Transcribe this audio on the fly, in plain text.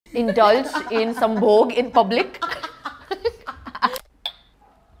indulge in some vogue in public.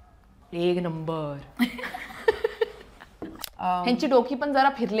 एक number. ह्यांची डोकी पण जरा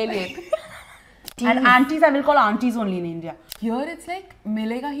फिरलेली आहेत. And aunties, I will call aunties only in India. Here it's like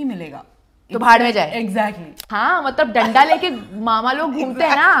मिलेगा ही मिलेगा. तो भाड़ में जाए. Exactly. हाँ मतलब डंडा लेके मामा लोग घूमते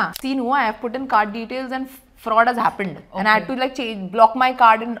हैं ना. Seen हुआ I have put in card details and fraud has happened. Okay. And I had to like change, block my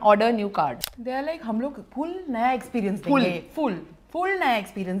card and order a new card. They are like हम लोग full नया experience देंगे. Full नया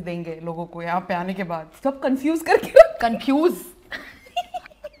experience देंगे लोगों को यहाँ पे आने के बाद. सब confuse करके. Confuse.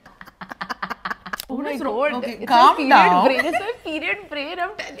 Oh my God. Okay, it's calm down. It's my period brain.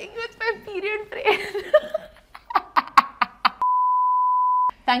 I'm telling you, it's my period brain.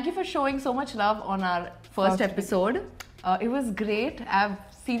 Thank you for showing so much love on our first episode. It was great. I've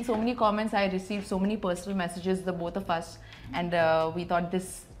seen so many comments. I received so many personal messages, the both of us, and we thought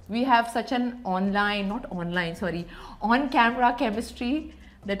we have such an on-camera chemistry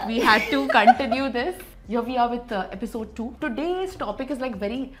that we had to continue this. Here we are with episode 2. Today's topic is like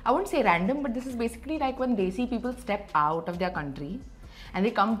very, I wouldn't say random, but this is basically like when Desi people step out of their country and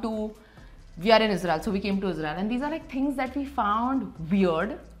they come to, we are in Israel, so we came to Israel, and these are like things that we found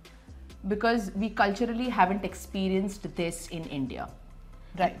weird because we culturally haven't experienced this in India.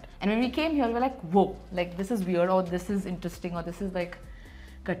 Right. And when we came here, we were like, whoa, like this is weird, or this is interesting, or this is like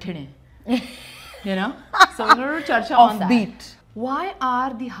kathine. You know? So we're going to charcha on that. Offbeat. Why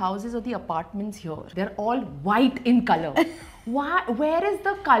are the houses or the apartments here? They're all white in color. Why? Where is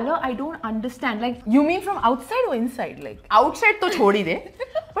the color? I don't understand. Like, you mean from outside or inside? Like outside to chhodi de.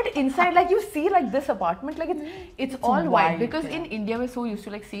 But inside, like you see like this apartment, like it's all white. Because in India we're so used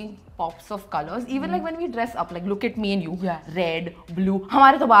to like seeing pops of colors. Even like when we dress up, like look at me and you. Yeah. Red, blue.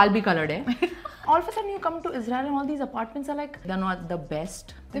 Hamare to baal bhi colored hai. All of a sudden you come to Israel and all these apartments are like, they're not the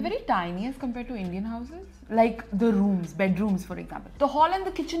best. They're very tiny as compared to Indian houses. Like the rooms, bedrooms for example. The hall and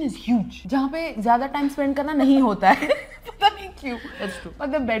the kitchen is huge. जहाँ पे ज़्यादा time spend करना नहीं होता है. पता नहीं क्यों. That's true.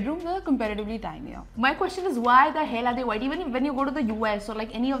 But the bedrooms are comparatively tinier. My question is, why the hell are they white? Even when you go to the US or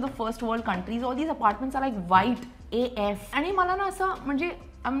like any of the first world countries, all these apartments are like white AF. And हे मला ना असं म्हणजे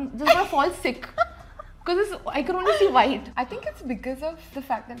I'm just gonna fall sick. Because I can only see white. I think it's because of the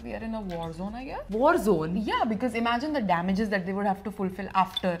fact that we are in a war zone, I guess. War zone? Yeah, because imagine the damages that they would have to fulfill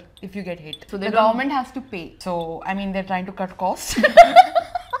after if you get hit. So the government has to pay. So, I mean, they're trying to cut costs.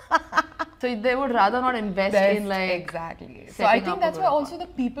 So they would rather not invest in like... Exactly. So I think that's why also the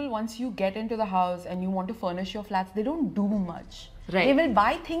people, once you get into the house and you want to furnish your flats, they don't do much. Right. They will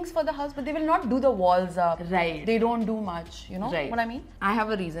buy things for the house, but they will not do the walls up. Right. They don't do much, you know what I mean? I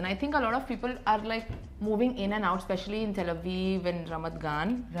have a reason. I think a lot of people are like moving in and out, especially in Tel Aviv and Ramat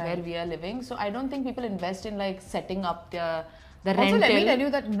Gan, where we are living. So I don't think people invest in like setting up the rental. Also, let me tell you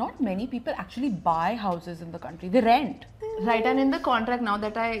that not many people actually buy houses in the country. They rent. Right, and in the contract, now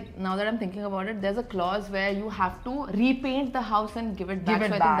that I'm thinking about it, there's a clause where you have to repaint the house and give it back. So I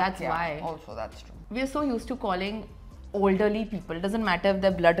think that's why. Also, that's true. We are so used to calling elderly people, doesn't matter if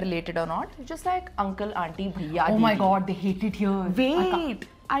they're blood related or not, just like uncle, auntie, bhaiya. Oh my God, they hate it here. Wait,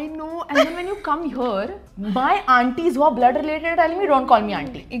 I know. And then when you come here, my aunties who are blood related are telling me, don't call me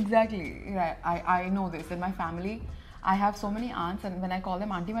auntie. Exactly. Right. I know this. In my family, I have so many aunts, and when I call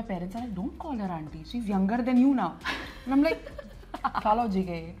them auntie, my parents are like, don't call her auntie. She's younger than you now. And I'm like, follow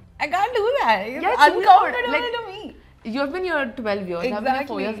jige. I can't do that. It's uncomfortable to me. You've been here 12 years, exactly. I've been here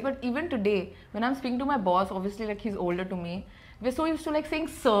 4 years, but even today, when I'm speaking to my boss, obviously like he's older to me, we're so used to like saying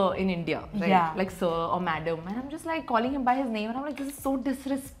sir in India, right? Yeah. Like sir or madam, and I'm just like calling him by his name, and I'm like, this is so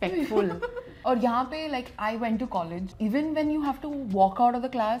disrespectful. Or यहाँ पे like I went to college, even when you have to walk out of the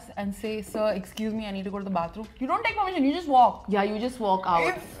class and say, sir, excuse me, I need to go to the bathroom, you don't take permission, you just walk. Yeah, you just walk out.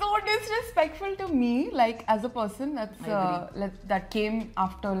 It's so disrespectful to me, like as a person that's that came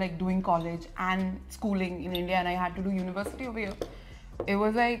after like doing college and schooling in India, and I had to do university over here. It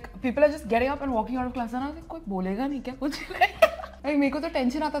was like people are just getting up and walking out of class, and I was like, कोई बोलेगा नहीं क्या कुछ? Like मेरे को तो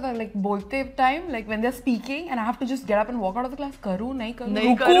tension आता था like बोलते time, like when they're speaking and I have to just get up and walk out of the class. करूँ नहीं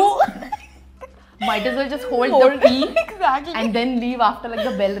करूँ? Might as well just hold the pee exactly and then leave after like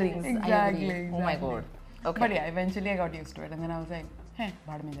the bell rings. Exactly. Oh my God. Okay. But yeah, eventually I got used to it, and then I was like, hey,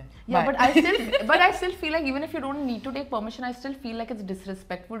 bhaad mein jaye. Yeah, but I still feel like even if you don't need to take permission, I still feel like it's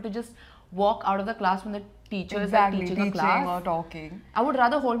disrespectful to just walk out of the class when the teacher is like teaching a class or talking. I would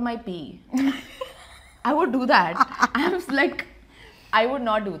rather hold my pee. I would do that. I'm like, I would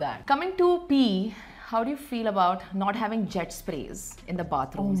not do that. Coming to pee, how do you feel about not having jet sprays in the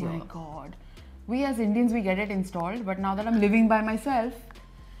bathrooms? Oh my God. We as Indians, we get it installed, but now that I'm living by myself,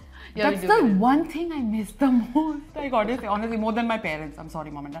 that's the one thing I miss the most. I got it, honestly, more than my parents. I'm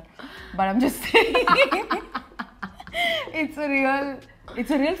sorry, mom and dad, but I'm just saying, it's a real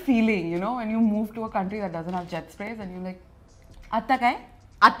It's a real feeling, you know, when you move to a country that doesn't have jet sprays and you're like, आता काय?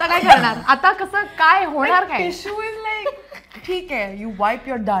 आता काय करणार? आता कसं काय होणार काय? Tissue is like, ठीक है, you wipe,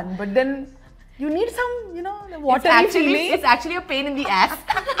 you're done. But then you need some, you know, the watery feeling. It's actually a pain in the ass.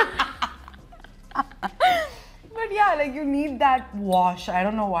 But yeah, like you need that wash. I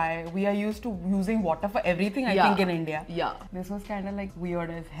don't know why. We are used to using water for everything, I think, in India. Yeah. This was kind of like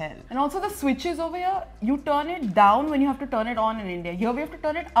weird as hell. And also the switches over here, you turn it down when you have to turn it on in India. Here we have to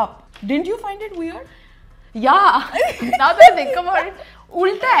turn it up. Didn't you find it weird? Yeah. Now that I think about it,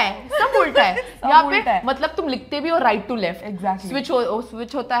 उल्टा है, सब उल्टा है. यहाँ पे मतलब तुम लिखते भी हो right to left. Exactly.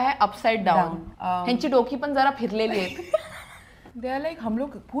 Switch होता है upside down. हेंची डोकी पण जरा फिरले लिए. They are like हम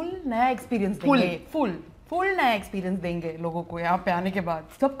लोग full नया experience देंगे. Full नया experience देंगे लोगों को यहाँ पे आने के बाद.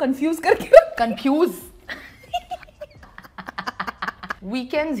 सब confuse करके. Confuse.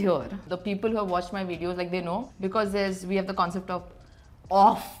 Weekends here, the people who have watched my videos, like they know, because we have the concept of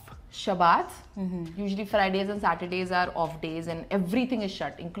off Shabbats. Usually Fridays and Saturdays are off days and everything is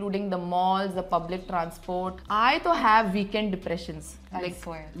shut, including the malls, the public transport. I to have weekend depressions. I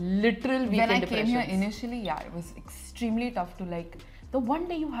swear. Literal weekend depressions. When I came here initially, yeah, it was extremely tough to like, the one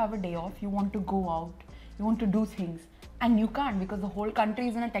day you have a day off, you want to go out, you want to do things. And you can't because the whole country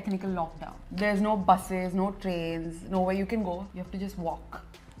is in a technical lockdown. There's no buses, no trains, nowhere you can go. You have to just walk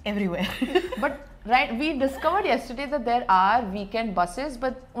everywhere. But right, we discovered yesterday that there are weekend buses,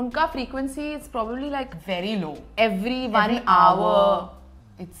 but unka frequency is probably like very low. Every 1 hour.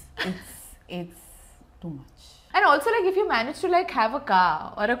 It's too much. And also like if you manage to like have a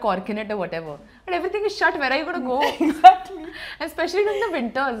car or a Corkinet or whatever, but everything is shut, where are you going to go? Exactly. Especially in the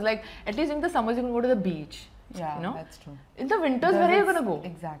winters, like at least in the summers you can go to the beach. Yeah, you know? That's true. In the winters, where are you going to go?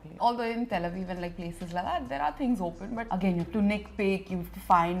 Exactly. Although in Tel Aviv and like places like that, there are things open. But again, you have to nitpick, you have to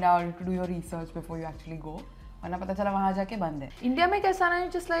find out, you have to do your research before you actually go. वरना पता चला वहाँ जाके बंद है. India में कैसा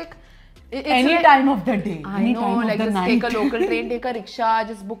ना, just like any like, time of the day. I know, like just take a local train, take a rickshaw,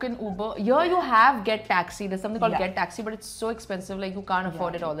 just book an Uber. Here you have Get Taxi. There's something called Get Taxi, but it's so expensive, like you can't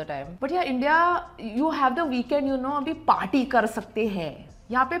afford it all the time. But yeah, India, you have the weekend, you know, अभी party कर सकते हैं.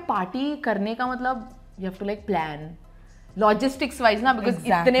 यहाँ पे party करने का मतलब you have to like plan. Logistics wise na, because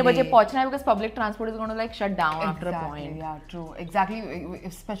itne baje pahunchna hai, because public transport is going to like shut down after a point. Yeah, true. Exactly.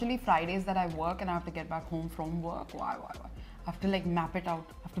 Especially Fridays that I work and I have to get back home from work. Why? I have to like map it out.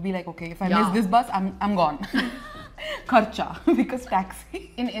 I have to be like, okay, if I miss this bus, I'm gone. Kharcha, because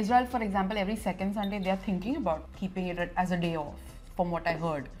taxi. In Israel, for example, every second Sunday they are thinking about keeping it as a day off, from what I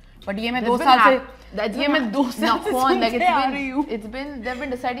heard. But ये मैं 2 साल it's been they've been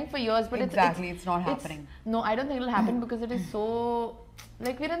deciding for years, but it's not happening. No, I don't think it'll happen because it is so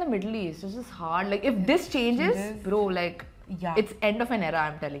like we're in the Middle East. It's just hard. Like if this changes, bro, like it's end of an era.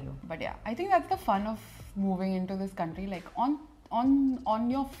 I'm telling you. But yeah, I think that's the fun of moving into this country. Like on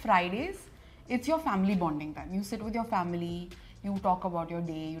your Fridays, it's your family bonding time. You sit with your family. You talk about your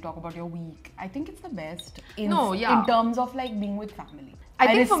day. You talk about your week. I think it's the best in terms of like being with family. I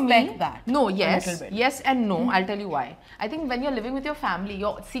think for me, that. No, yes and no. I'll tell you why. I think when you're living with your family,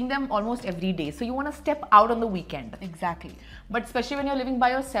 you're seeing them almost every day. So you want to step out on the weekend. Exactly. But especially when you're living by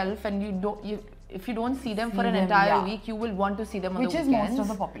yourself and if you don't see them for an entire week, you will want to see them on the weekends. Which is most of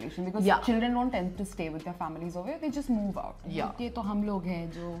the population, because children don't tend to stay with their families over here. They just move out. Yeah. ये तो हम लोग हैं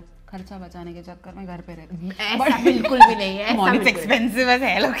जो खर्चा बचाने के चक्कर में घर पे रहते हैं. ऐसा बिल्कुल भी नहीं है. It's expensive as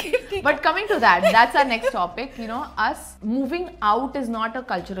hell. Okay. But coming to that's our next topic. You know, us moving out is not a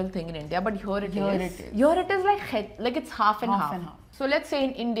cultural thing in India, but here it is. Here it is like it's half and half. So let's say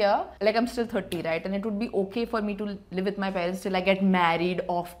in India, like I'm still 30, right? And it would be okay for me to live with my parents till I get married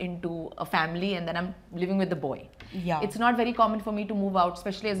off into a family and then I'm living with the boy. Yeah. It's not very common for me to move out,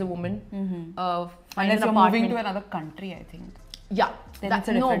 especially as a woman. Unless you're moving to another country, I think. Yeah. But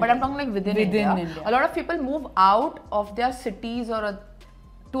I'm talking like within India. A lot of people move out of their cities or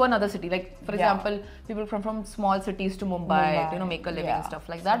to another city. Like, for example, people from small cities to Mumbai to make a living and stuff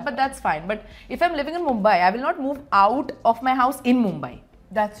like that. But that's fine. But if I'm living in Mumbai, I will not move out of my house in Mumbai.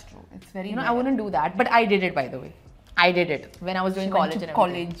 That's true. It's very I wouldn't do that. But I did it, by the way. I did it when I was doing college and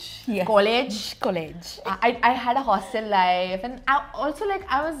everything. College. I had a hostel life, and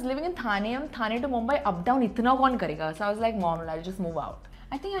I was living in Thane, and Thane to Mumbai up down itna kaun karega. So I was like, Mom, I'll just move out.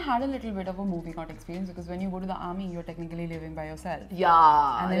 I think I had a little bit of a moving out experience because when you go to the army, you're technically living by yourself.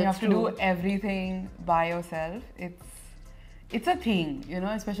 Yeah, and then you have to do everything by yourself. It's a thing,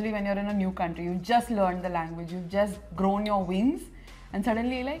 especially when you're in a new country. You just learned the language, you've just grown your wings, and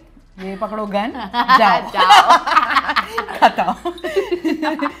suddenly you're like, ye pakdo gun, jao.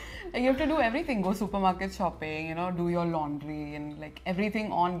 You have to do everything. Go supermarket shopping, you know, do your laundry and like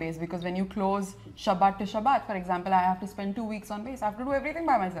everything on base, because when you close Shabbat to Shabbat, for example, I have to spend 2 weeks on base. I have to do everything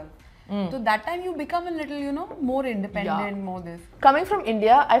by myself. So that time you become a little, you know, more independent, more this. Coming from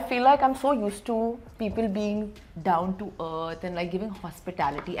India, I feel like I'm so used to people being down to earth and like giving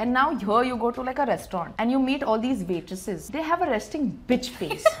hospitality. And now here you go to like a restaurant and you meet all these waitresses. They have a resting bitch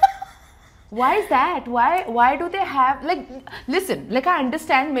face. Why is that? Why do they have, like, listen, like I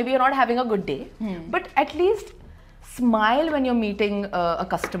understand maybe you're not having a good day, but at least smile when you're meeting a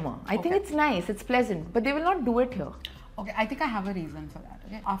customer. I think it's nice, it's pleasant, but they will not do it here. Okay, I think I have a reason for that.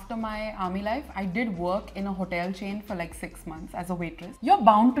 Okay, after my army life, I did work in a hotel chain for like 6 months as a waitress. You're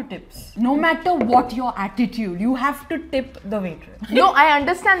bound to tips. No matter what your attitude, you have to tip the waitress. No, I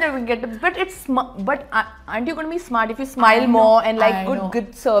understand that we get tips, but it's but aren't you going to be smart if you smile more and like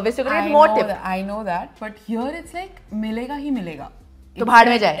good service? You're going to get more tips. I know that, but here it's like milega hi milega. तो भाड़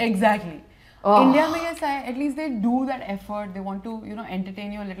में जाए. Exactly. Oh. India में ऐसा है, at least they do that effort. They want to, you know,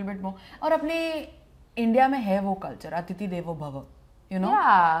 entertain you a little bit more. और अपने India में है वो कल्चर अतिथि देवो भव, you know.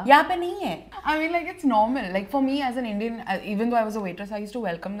 यहाँ पे नहीं है. I mean, like it's normal. Like for me as an Indian, even though I was a waitress, I used to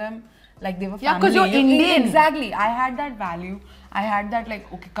welcome them like they were family. Yeah, because you're Indian. Exactly. I had that value. I had that like,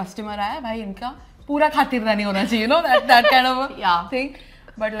 okay, customer आया भाई इनका पूरा खातिरदारी होना चाहिए, you know, that kind of a thing.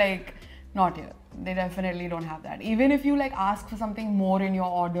 But like not here. They definitely don't have that. Even if you like ask for something more in your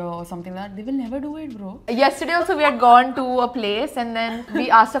order or something like that, they will never do it, bro. Yesterday also we had gone to a place and then we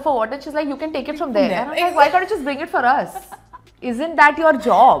asked her for water. She's like, you can take it from there. And I was like, why can't you just bring it for us? Isn't that your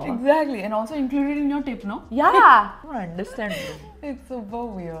job? Exactly. And also included in your tip, no? Yeah. I don't understand. It's super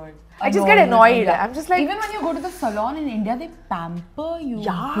weird. I just get annoyed. I'm just like... Even when you go to the salon in India, they pamper you,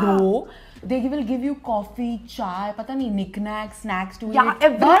 bro. They will give you coffee, chai, pata nahi, knick-knacks, snacks to eat. Yeah,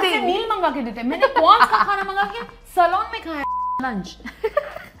 everything. meal manga ke dete. मैंने कौन सा खाना मंगा के salon में खाया lunch.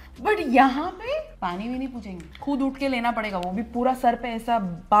 But यहाँ पे पानी भी नहीं पूछेंगे. खुद उठ के लेना पड़ेगा. वो भी पूरा सर पे ऐसा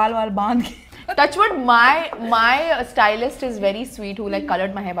बाल बांध के. Touchwood, my stylist is very sweet, who like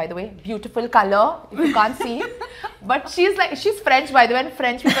colored my hair, by the way. Beautiful color, if you can't see. But she's French, by the way, and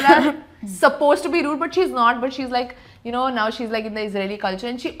French people are supposed to be rude, but she's not. But she's like, you know, now she's like in the Israeli culture,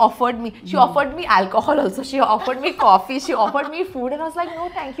 and she offered me alcohol also. She offered me coffee, she offered me food, and I was like, no,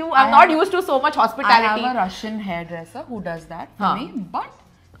 thank you. I'm not used to so much hospitality. I have a Russian hairdresser who does that for me, but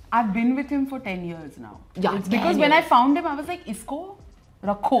I've been with him for 10 years now. Yeah, it's because when I found him, I was like, isko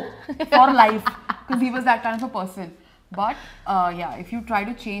rakho for life, because he was that kind of a person. But yeah, if you try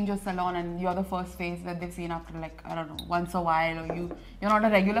to change your salon and you're the first face that they've seen after like, I don't know, once a while, or you're not a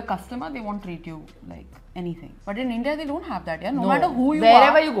regular customer, they won't treat you like anything. But in India, they don't have that, yeah? No matter who you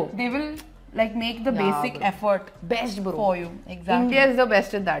wherever are, you go, they will like make the basic effort best bro for you. Exactly. India is the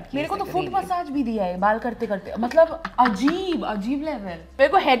best in that case. मेरे को तो foot massage भी दिया है बाल करते करते, मतलब अजीब लेवल. मेरे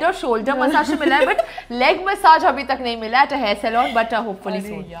को हेड और शोल्डर मसाज मिला है, but leg massage अभी तक नहीं मिला at a hair salon, but hopefully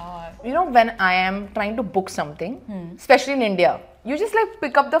soon. You know, when I am trying to book something, especially in India, you just like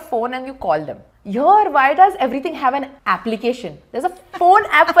pick up the phone and you call them. Here, why does everything have an application? There's a phone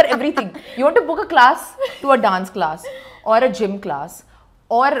app for everything. You want to book a class to a dance class or a gym class,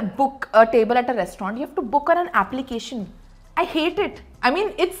 or book a table at a restaurant, you have to book on an application. I hate it. I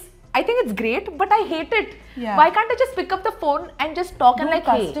mean, I think it's great, but I hate it. Yeah. Why can't I just pick up the phone and just talk and like,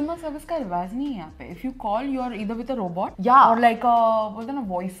 hey? Customer service का रिवाज नहीं है यहाँ पे. If you call, you're either with a robot, or like a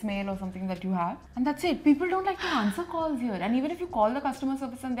voicemail or something that you have, and that's it. People don't like to answer calls here, and even if you call the customer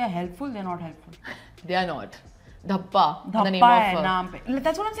service and they're helpful, they're not helpful. They are not. Dhappa, the name of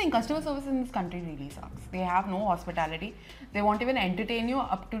that's what I'm saying. Customer service in this country really sucks. They have no hospitality. They won't even entertain you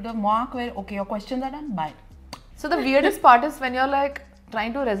up to the mark where, okay, your questions are done, bye. So the weirdest part is when you're like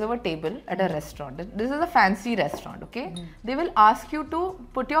trying to reserve a table at a restaurant. This is a fancy restaurant, okay? They will ask you to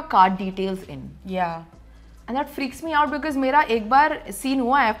put your card details in. Yeah. And that freaks me out because मेरा एक बार scene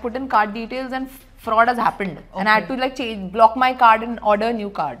हुआ, I have put in card details and fraud has happened, and I had to like block my card and order a new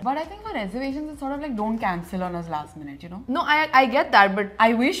card. But I think for reservations, it's sort of like don't cancel on us last minute, you know? No, I get that, but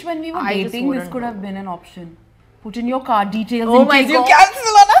I wish when we were dating, this could have been an option. Put in your card details. Oh my God! You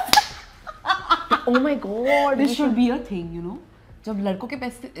cancel on us. Oh my God! This should be a thing, you know? जब लड़कों के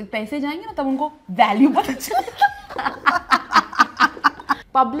पैसे जाएंगे ना, तब उनको value पता चलेगा.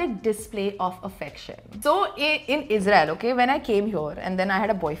 Public display of affection. So in Israel, okay, when I came here and then I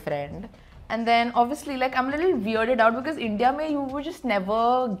had a boyfriend, and then obviously like I'm a little weirded out because India mein you would just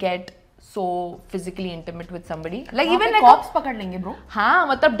never get so physically intimate with somebody. Like वहाँ even पे like cops पकड़ लेंगे bro. हाँ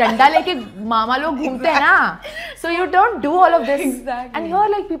मतलब डंडा लेके मामा लोग घूमते हैं ना. So you don't do all of this. Exactly. And here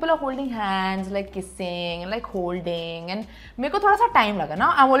like people are holding hands, like kissing, like holding. And मेरे को थोड़ा सा time लगा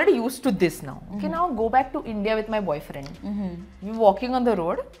ना. I'm already used to this now. Okay, now go back to India with my boyfriend. We're walking on the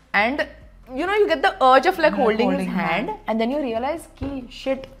road and you know you get the urge of like holding his hand and then you realize कि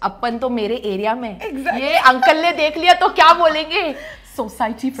shit अपन तो मेरे area में ये uncle ने देख लिया तो क्या बोलेंगे.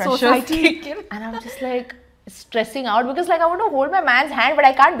 Society pressure. Society. And I'm just like stressing out because like I want to hold my man's hand but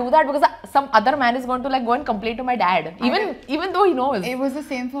I can't do that because some other man is going to like go and complain to my dad even though he knows. It was the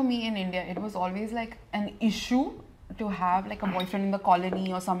same for me in India. It was always like an issue to have like a boyfriend in the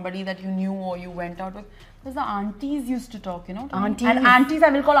colony or somebody that you knew or you went out with. Because the aunties used to talk, you know. Aunties. And aunties, I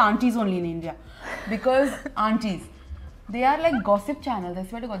will call aunties only in India. Because aunties, they are like gossip channels. I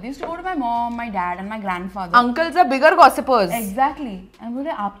swear to God. They used to go to my mom, my dad and my grandfather. Uncles are bigger gossipers. Exactly. And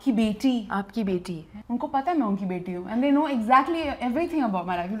बोले आपकी बेटी. आपकी बेटी. उनको पता है मैं उनकी बेटी हूँ. And they know exactly everything about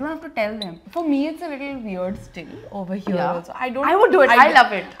my life. You don't have to tell them. For me, it's a little weird still over here. Yeah. Also. I would do it. I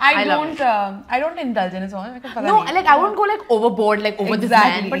love it. I don't indulge in it. So no, like I wouldn't go like overboard, like over this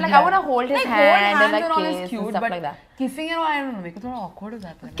man. But like I want to hold his hand and like kiss cute, and stuff but like that. Kissing and all, I don't know. Make it थोड़ा awkward हो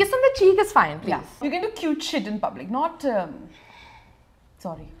जाता है. Kiss on the cheek is fine, please. Yeah. You can do cute shit in public, not.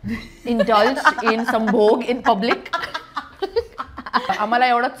 Sorry. Indulge in some vogue in public. आम्हाला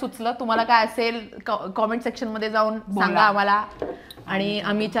एवढंच सुचलं. तुम्हाला काय असेल कमेंट सेक्शन मध्ये जाऊन सांगा आम्हाला आणि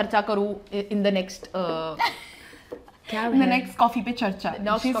आम्ही चर्चा करू in the next In the next coffee पे चर्चा.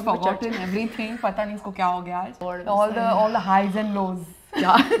 She's forgotten everything. पता नहीं इसको क्या हो गया आज. All the highs and lows.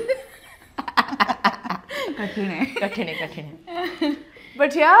 कठिन है.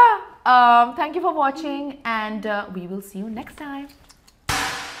 But yeah, thank you for watching and we will see you next time.